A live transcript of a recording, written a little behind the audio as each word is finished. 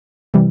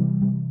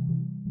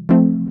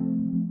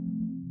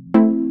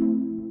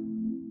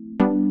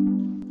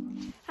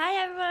Hi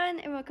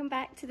everyone and welcome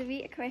back to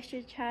the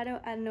Equestrian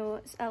channel. I know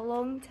it's a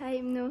long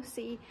time no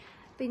see,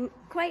 been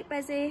quite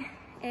busy.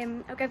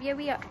 I'll give you a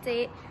wee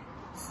update.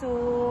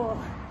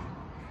 So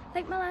I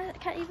think I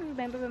can't even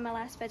remember when my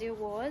last video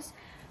was,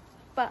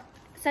 but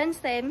since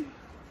then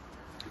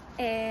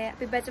I've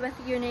been busy with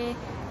uni,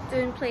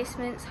 doing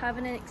placements,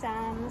 having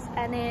exams,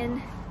 and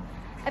then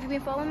if you've been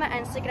following my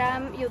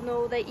Instagram you'll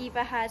know that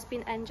Eva has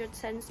been injured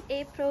since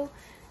April.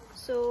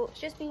 So it's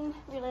just been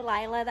really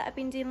Lila that I've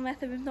been dealing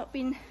with, and we've not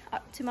been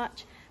up to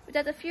much. We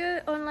did a few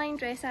online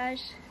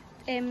dressage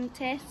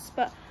tests,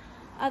 but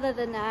other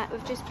than that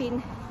we've just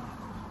been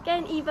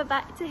getting Eva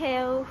back to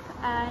health,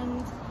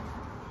 and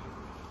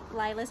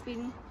Lila's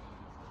been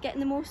getting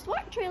the most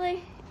work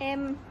really.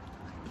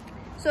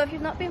 So if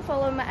you've not been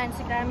following my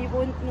Instagram you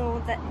won't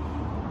know that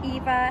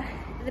Eva,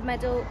 the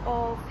middle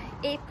of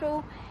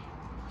April,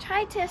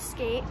 tried to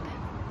escape,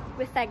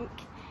 we think,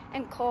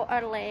 and caught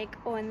her leg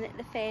on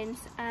the fence,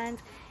 and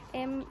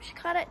she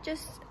caught it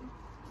just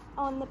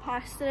on the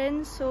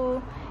pasturing, so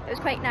it was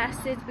quite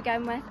nasty to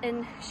begin with,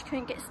 and she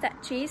couldn't get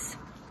stitches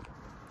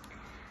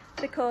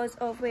because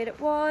of where it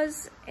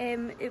was.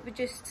 It would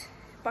just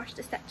burst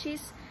the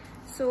stitches,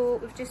 so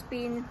we've just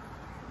been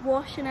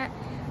washing it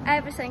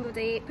every single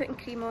day, putting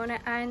cream on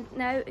it, and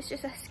now it's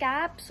just a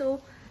scab. So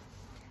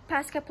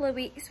past couple of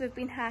weeks we've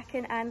been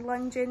hacking and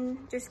lunging,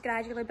 just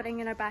gradually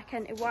bringing her back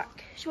into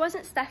work. She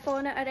wasn't stiff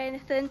on it or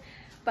anything,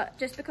 but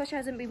just because she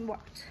hasn't been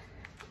worked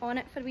on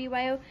it for a wee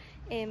while,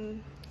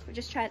 we're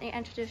just trying to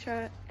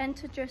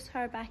introduce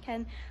her back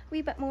in a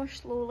wee bit more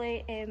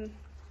slowly.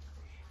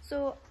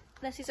 So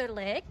this is her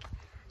leg,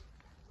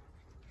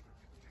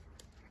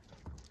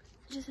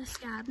 just a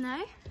scab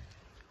now,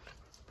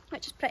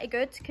 which is pretty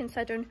good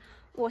considering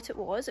what it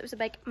was. It was a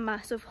big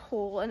massive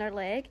hole in her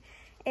leg.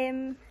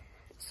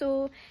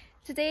 So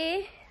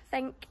today I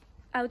think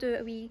I'll do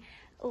a wee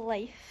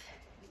life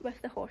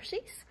with the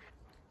horses.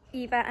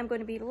 Eva I'm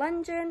going to be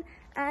lunging,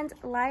 and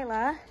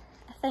Lila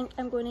I think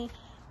I'm going to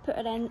put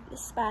her in the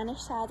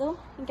Spanish saddle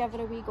and give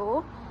her a wee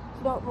go.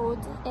 I've not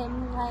rode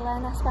Lila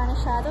in a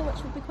Spanish saddle,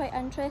 which would be quite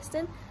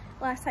interesting.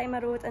 Last time I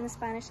rode in the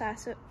Spanish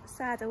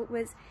saddle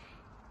was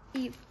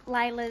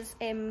Lila's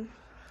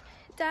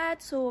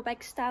dad, so a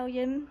big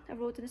stallion. I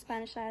rode in a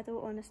Spanish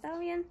saddle on a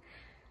stallion.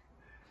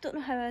 Don't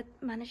know how I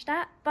managed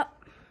that, but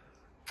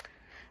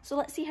so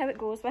let's see how it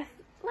goes with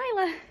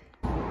Lila.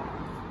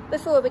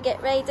 Before we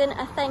get riding,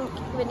 I think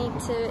we need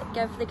to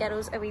give the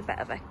girls a wee bit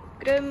of a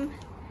groom.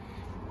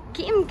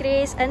 Keating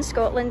greys in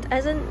Scotland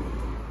isn't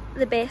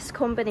the best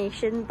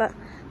combination, but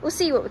we'll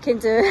see what we can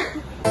do.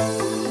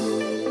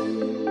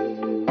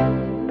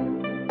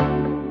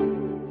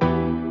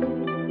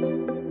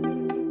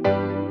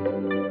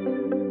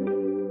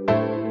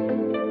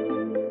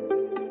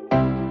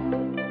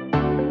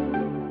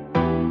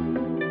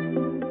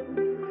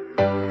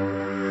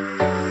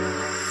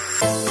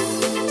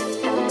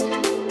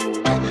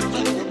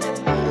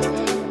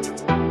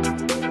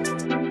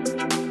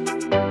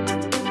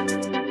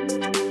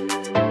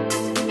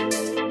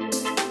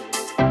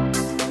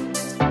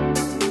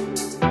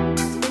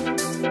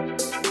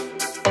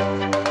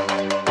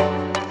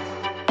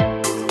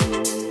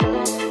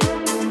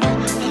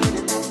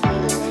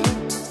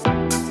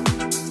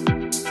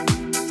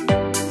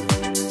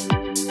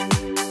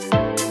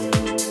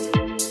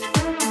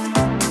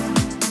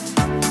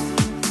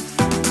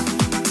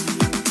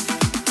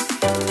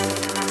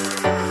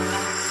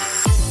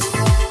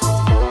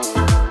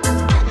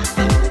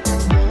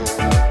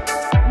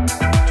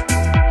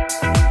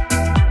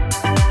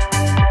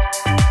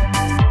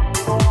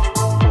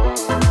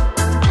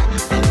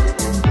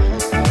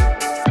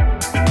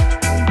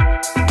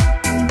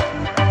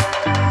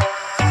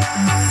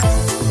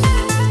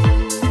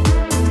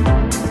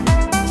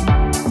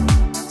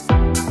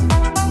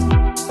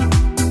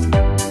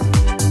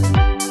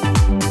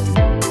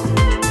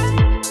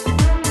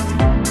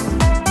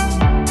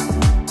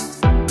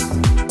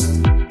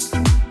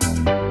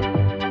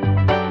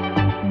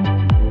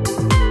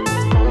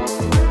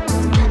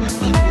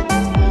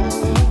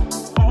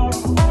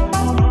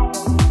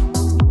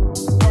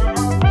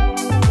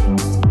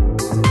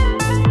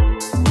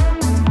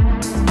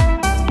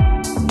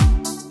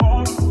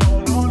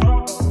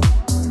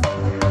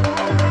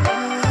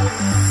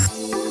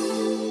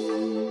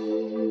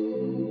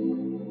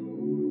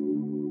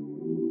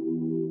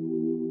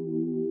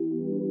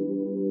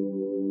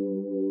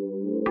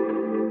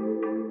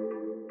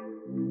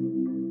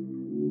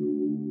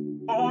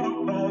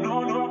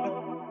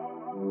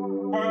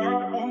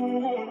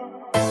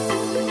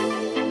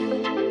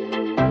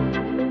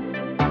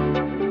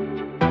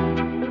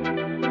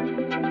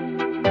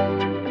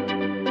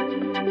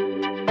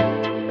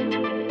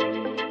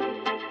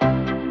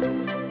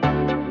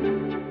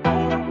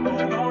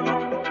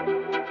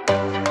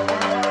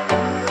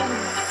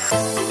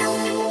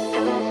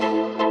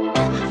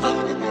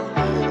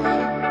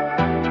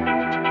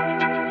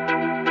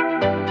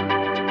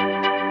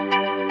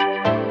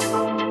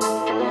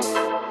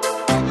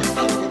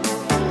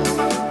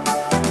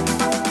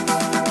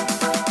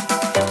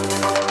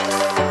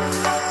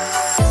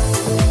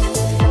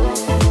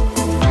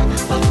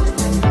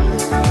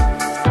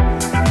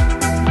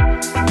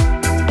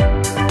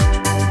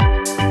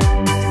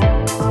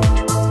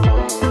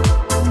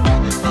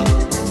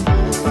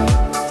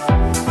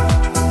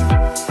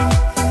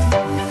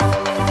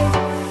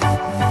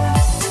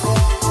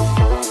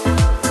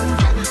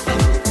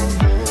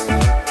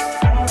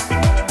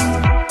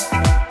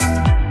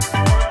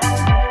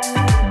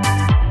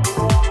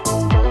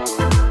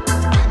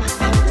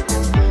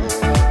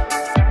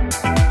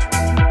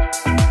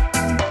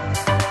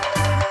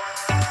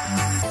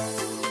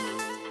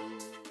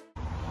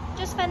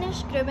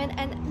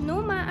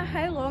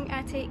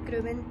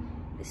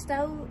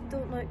 still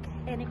don't look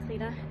any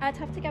cleaner. I'd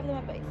have to give them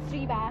about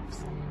 3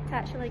 baths to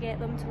actually get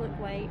them to look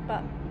white,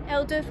 but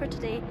it'll do for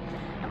today.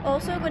 I'm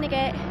also going to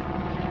get,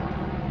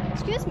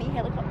 excuse me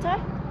helicopter,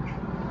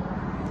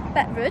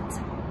 bit rude.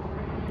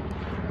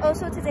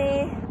 Also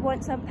today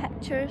want some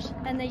pictures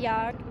in the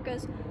yard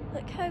because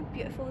look how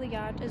beautiful the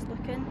yard is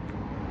looking.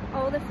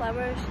 All the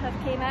flowers have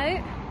came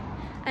out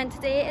and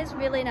today is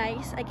really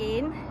nice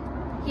again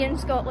here in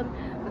Scotland.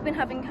 We've been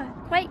having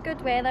quite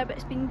good weather but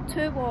it's been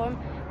too warm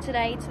to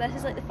ride, so this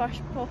is like the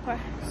first proper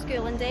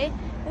schooling day.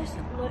 Just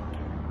look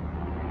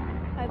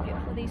how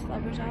beautiful these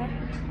flowers are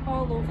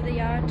all over the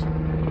yard.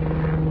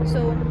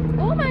 So,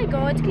 oh my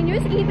god, can you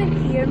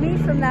even hear me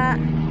from that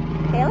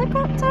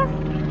helicopter?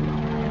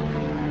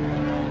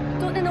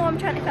 Don't they know I'm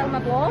trying to film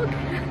a vlog?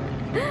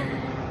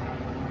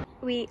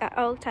 We are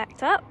all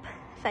tacked up,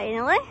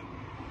 finally.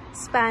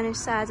 Spanish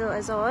saddle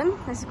is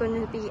on. This is going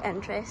to be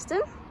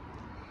interesting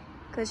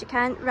because you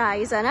can't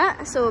rise in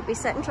it, so we'll be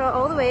sitting trot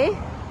all the way.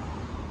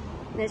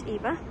 And there's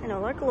Eva in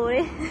all her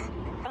glory.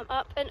 I'm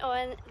up and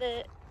on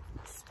the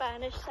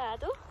Spanish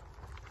saddle.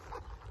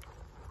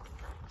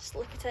 Just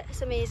look at it,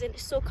 it's amazing,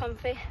 it's so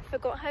comfy.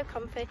 Forgot how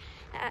comfy it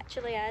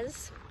actually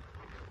is.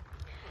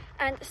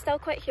 And it's still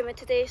quite humid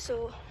today,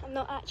 so I'm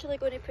not actually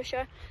going to push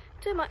her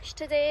too much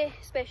today,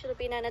 especially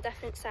being in a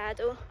different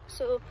saddle.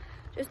 So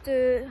just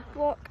do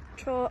walk,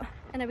 trot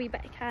and a wee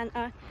bit of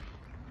canter.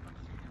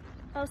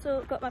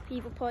 Also got my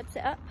Pivo pod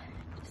set up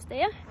just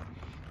there,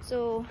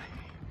 so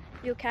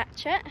you'll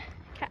catch it,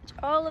 catch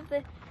all of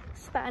the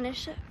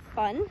Spanish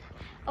fun.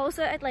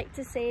 Also I'd like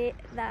to say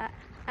that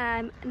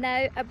I'm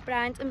now a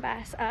brand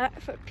ambassador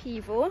for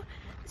Pivo,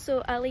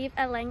 so I'll leave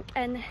a link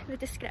in the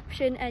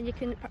description and you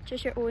can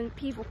purchase your own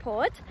Pivo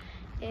pod.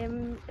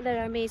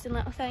 They're amazing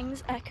little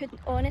things. I could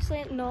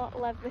honestly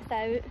not live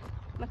without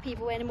my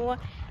Pivo anymore.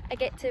 I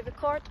get to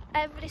record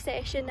every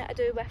session that I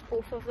do with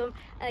both of them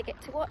and I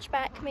get to watch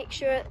back, make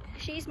sure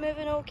she's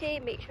moving okay,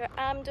 make sure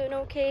I'm doing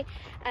okay,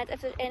 and if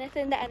there's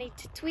anything that I need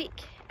to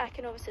tweak I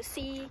can obviously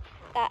see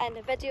that in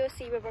the video,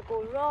 see where we're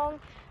going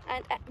wrong,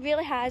 and it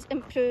really has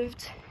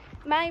improved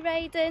my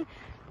riding.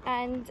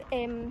 And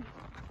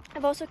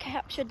I've also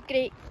captured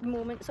great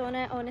moments on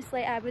it.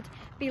 Honestly, I would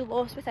be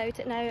lost without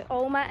it now.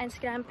 All my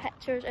Instagram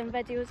pictures and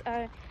videos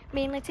are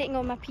mainly taken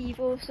on my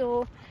Pivo,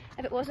 so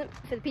if it wasn't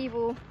for the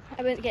Pivo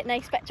I wouldn't get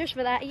nice pictures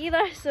for that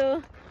either.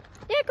 So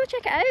yeah, go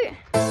check it out.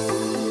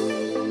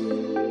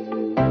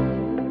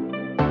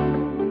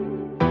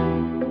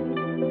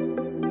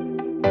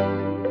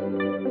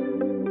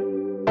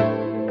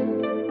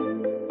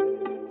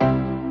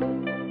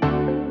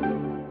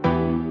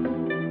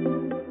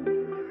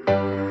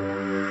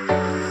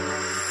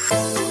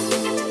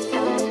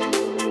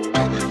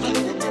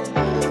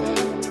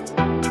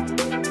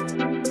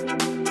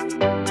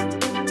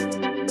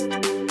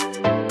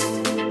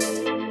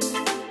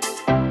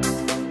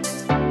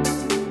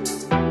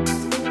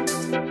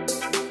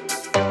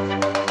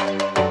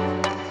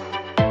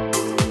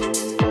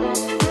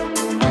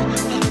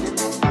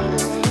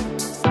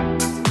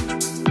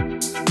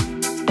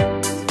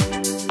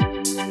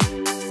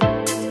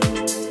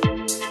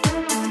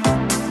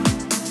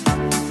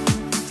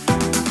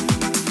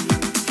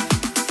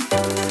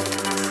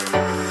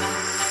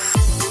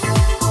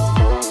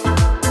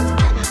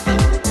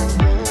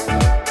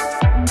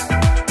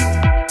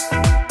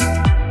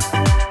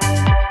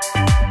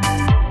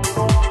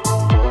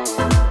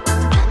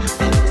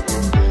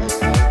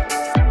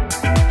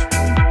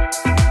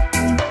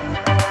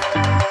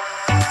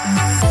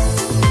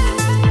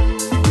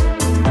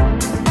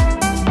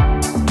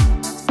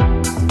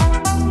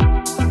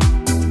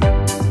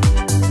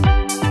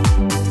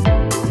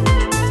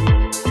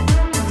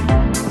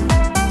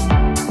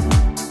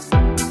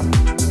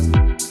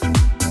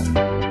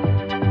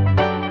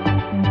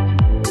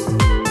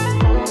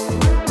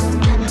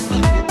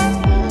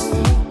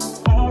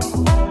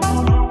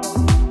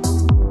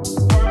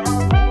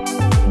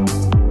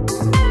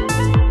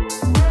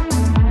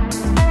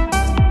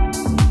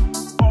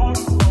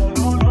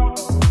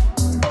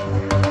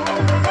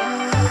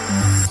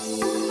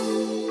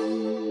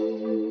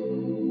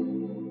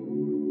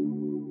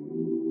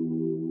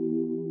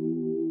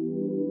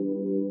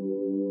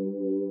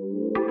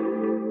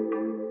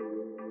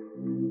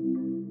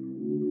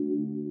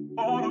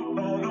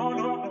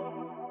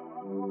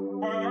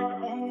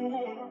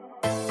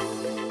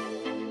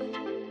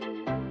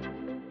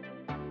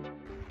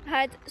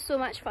 Had so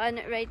much fun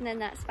riding in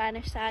that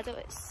Spanish saddle.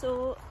 It's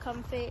so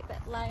comfy, but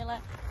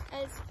Lila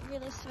is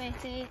really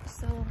sweaty,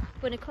 so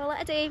I'm going to call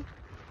it a day.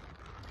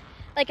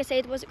 Like I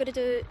said, wasn't going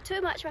to do too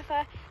much with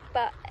her,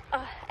 but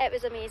it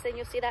was amazing.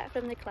 You'll see that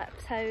from the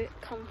clips how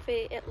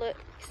comfy it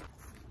looks.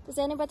 Does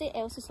anybody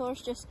else's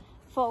horse just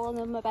following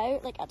them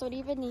about? Like, I don't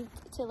even need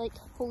to like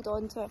hold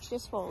on to her, she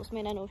just follows me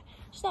and I know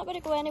she's not going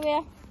to go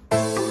anywhere.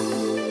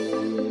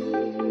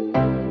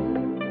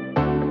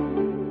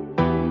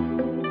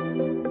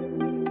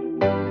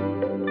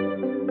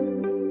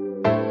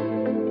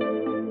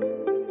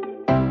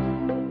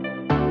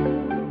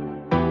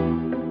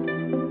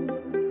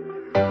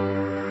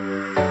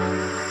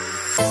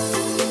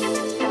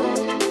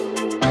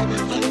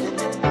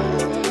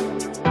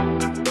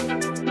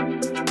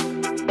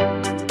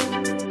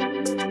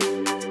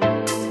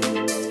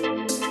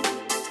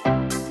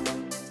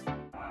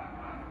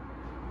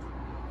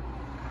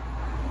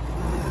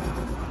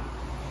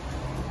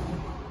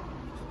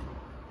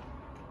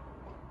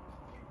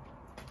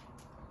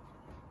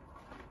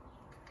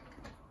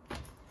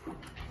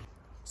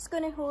 Just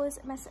going to hose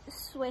Miss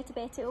Sweaty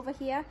Betty over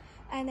here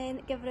and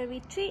then give her a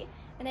wee treat.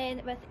 And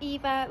then with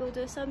Eva we'll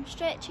do some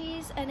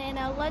stretches and then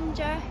a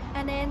lunger,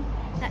 and then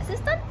that's us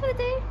done for the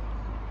day.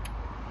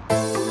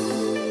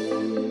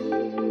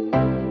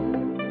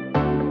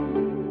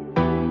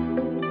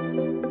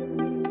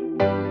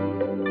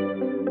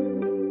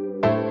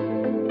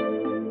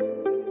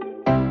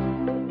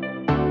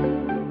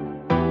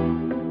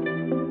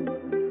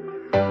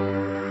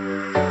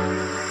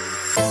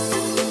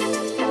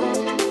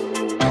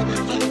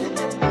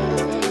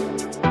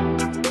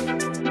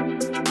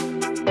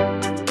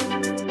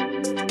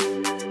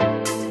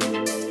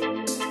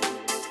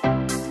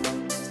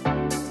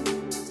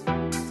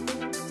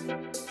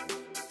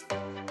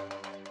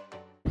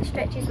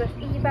 Stretches with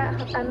Eva.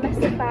 I miss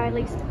the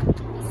Farley's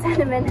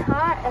cinnamon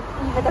heart if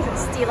Eva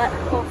doesn't steal it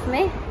off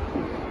me.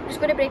 I'm just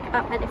going to break it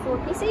up into 4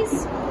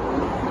 pieces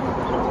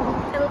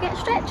and we'll get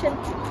stretching.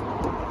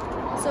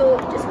 So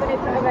just going to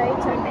put it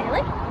around her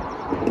belly.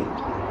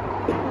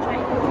 Try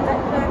and hold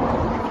it for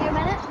a few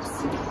minutes.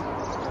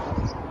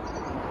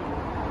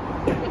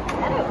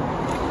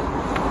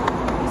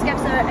 Just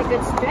gives her a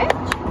good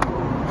stretch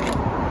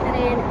and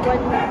then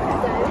run that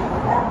down.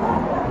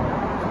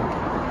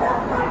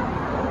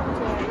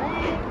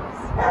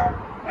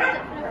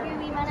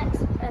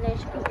 And then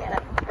she can get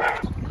it.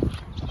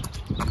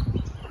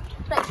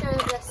 Pretty sure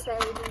this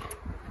side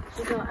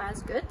is not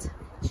as good.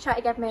 Just try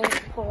to give me a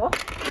paw.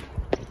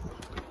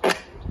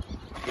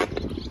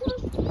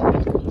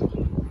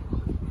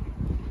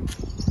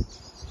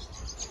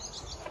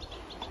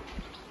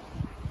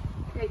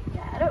 Right,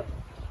 get it.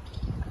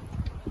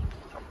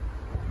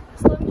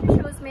 As long as she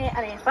shows me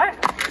an effort,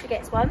 she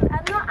gets one.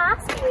 I'm not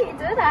asking you to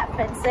do that,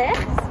 princess.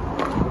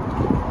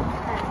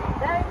 And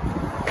down.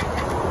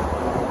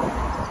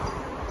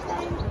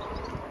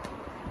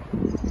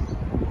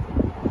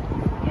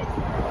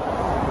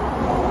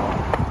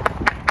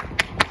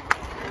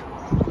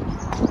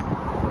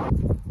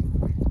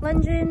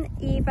 Lunging,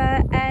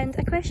 Eva, and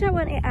a question I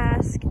want to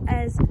ask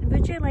is,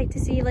 would you like to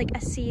see like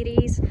a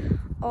series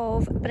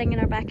of bringing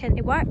her back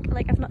into work?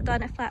 Like, I've not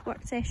done a flat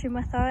work session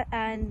with her,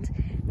 and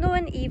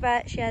knowing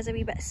Eva, she is a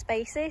wee bit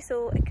spicy,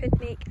 so it could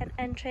make an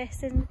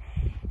interesting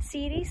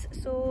series.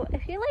 So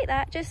if you like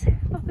that, just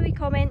pop a wee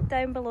comment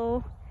down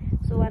below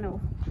so I know.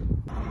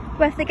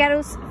 With the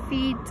girls'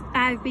 feed,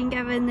 I've been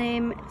giving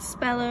them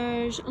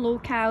Spiller's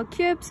low-cal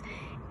cubes,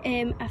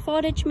 a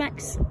forage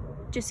mix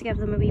just to give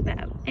them a wee bit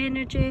of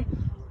energy.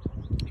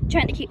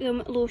 Trying to keep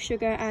them low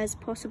sugar as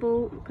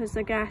possible because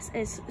their grass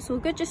is so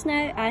good just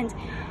now, and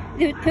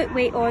they would put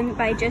weight on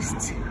by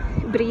just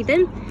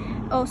breathing.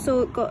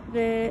 Also got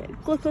the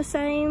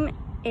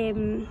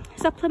glucosamine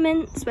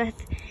supplements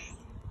with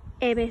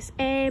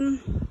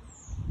MSM,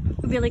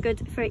 really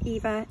good for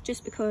Eva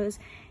just because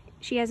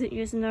she isn't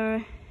using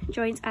her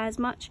joints as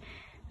much,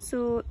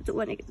 so don't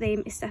want to get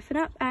them to stiffen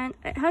up. And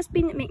it has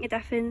been making a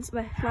difference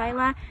with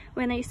Lila.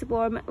 When I used to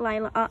warm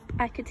Lila up,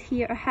 I could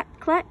hear her hip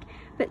click,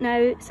 but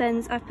now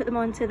since I've put them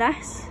onto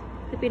this,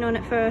 they've been on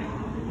it for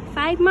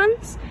 5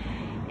 months,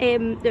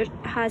 there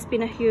has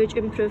been a huge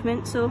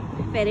improvement, so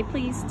very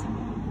pleased.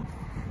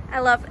 I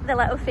love the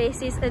little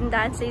faces and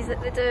dances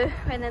that they do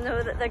when they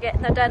know that they're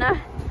getting their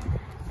dinner.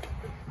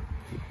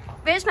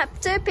 Where's my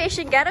 2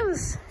 patient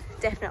girls?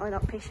 Definitely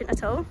not patient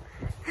at all.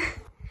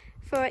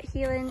 For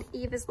healing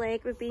Eva's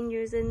leg, we've been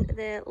using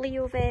the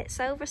LeMieux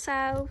Silver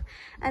Salve,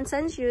 and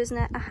since using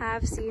it I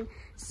have seen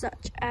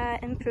such an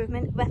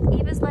improvement with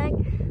Eva's leg.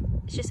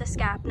 It's just a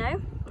scab now,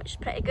 which is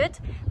pretty good.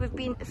 We've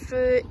been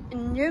through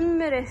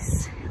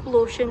numerous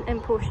lotion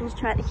and potions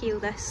trying to heal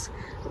this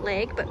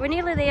leg, but we're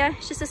nearly there.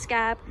 It's just a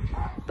scab,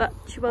 but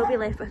she will be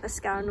left with a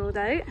scar, no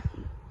doubt.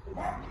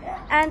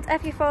 And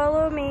if you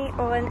follow me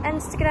on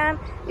Instagram,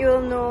 you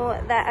will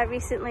know that I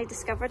recently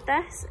discovered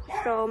this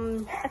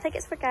from, I think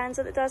it's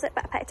Ferganza that does it,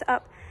 but I picked it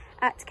up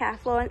at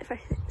Decathlon for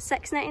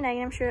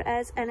 $6.99, I'm sure it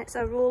is, and it's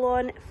a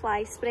roll-on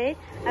fly spray.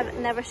 I've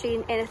never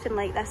seen anything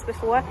like this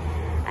before.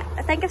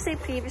 I think I've said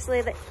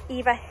previously that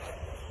Eva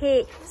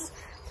hates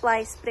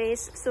fly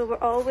sprays, so we're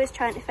always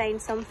trying to find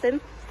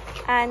something,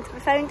 and we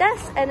found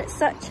this, and it's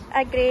such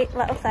a great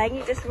little thing.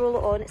 You just roll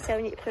it on. It's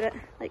telling you to put it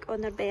like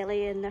on their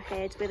belly and their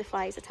heads where the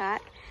flies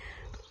attack.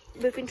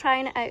 We've been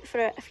trying it out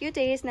for a few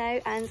days now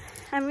and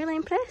I'm really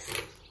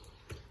impressed.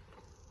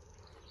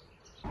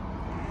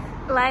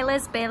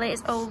 Lila's belly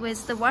is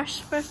always the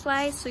worst for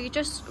flies, so you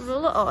just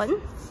roll it on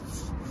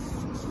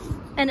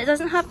and it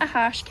doesn't have a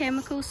harsh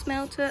chemical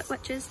smell to it,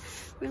 which is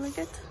really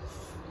good.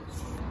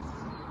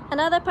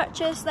 Another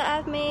purchase that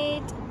I've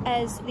made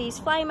is these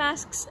fly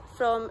masks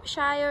from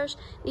Shires.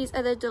 These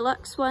are the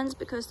deluxe ones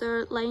because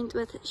they're lined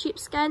with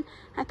sheepskin.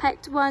 I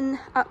picked one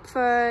up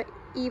for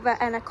Eva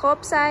in a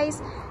cob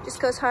size just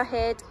because her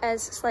head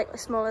is slightly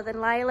smaller than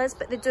Lila's,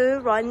 but they do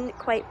run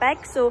quite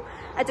big, so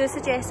I do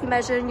suggest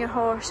measuring your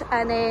horse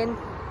and then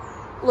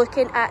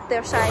looking at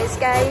their size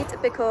guide,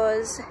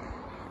 because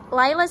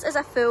Lila's is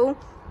a full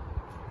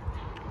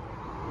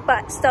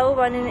but still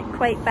running it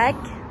quite big.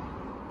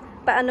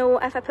 But I know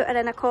if I put her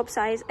in a cob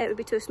size, it would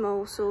be too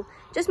small. So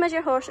just measure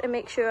your horse and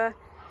make sure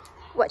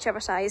whichever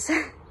size.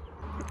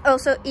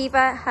 Also,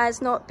 Eva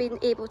has not been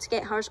able to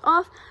get hers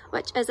off,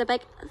 which is a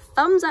big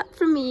thumbs up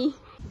from me.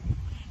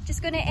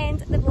 Just going to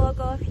end the vlog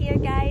off here,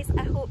 guys.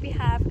 I hope you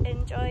have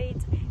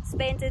enjoyed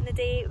spending the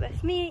day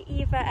with me,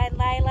 Eva and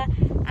Lila,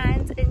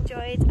 and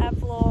enjoyed a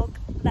vlog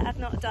that I've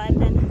not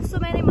done in so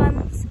many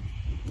months.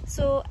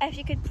 So if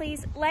you could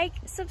please like,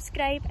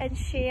 subscribe and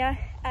share,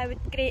 I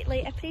would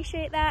greatly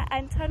appreciate that,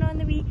 and turn on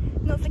the wee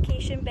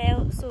notification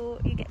bell so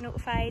you get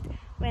notified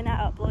when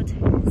I upload.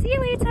 See you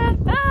later,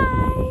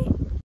 bye!